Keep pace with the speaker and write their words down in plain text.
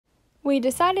We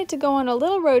decided to go on a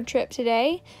little road trip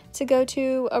today to go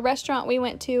to a restaurant we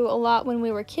went to a lot when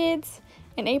we were kids,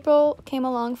 and April came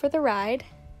along for the ride.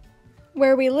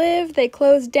 Where we live, they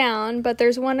closed down, but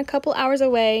there's one a couple hours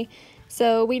away,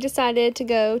 so we decided to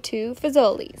go to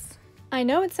Fazoli's. I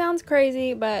know it sounds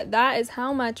crazy, but that is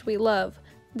how much we love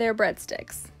their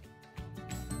breadsticks.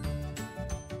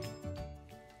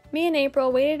 Me and April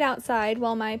waited outside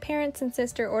while my parents and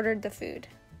sister ordered the food.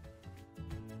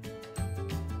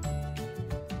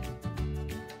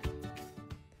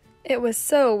 It was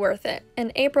so worth it,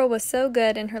 and April was so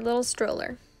good in her little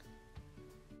stroller.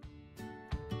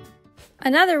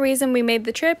 Another reason we made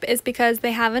the trip is because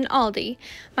they have an Aldi.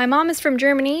 My mom is from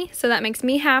Germany, so that makes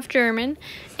me half German,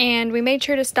 and we made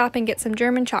sure to stop and get some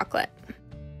German chocolate.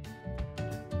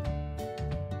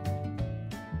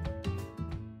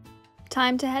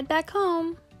 Time to head back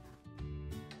home.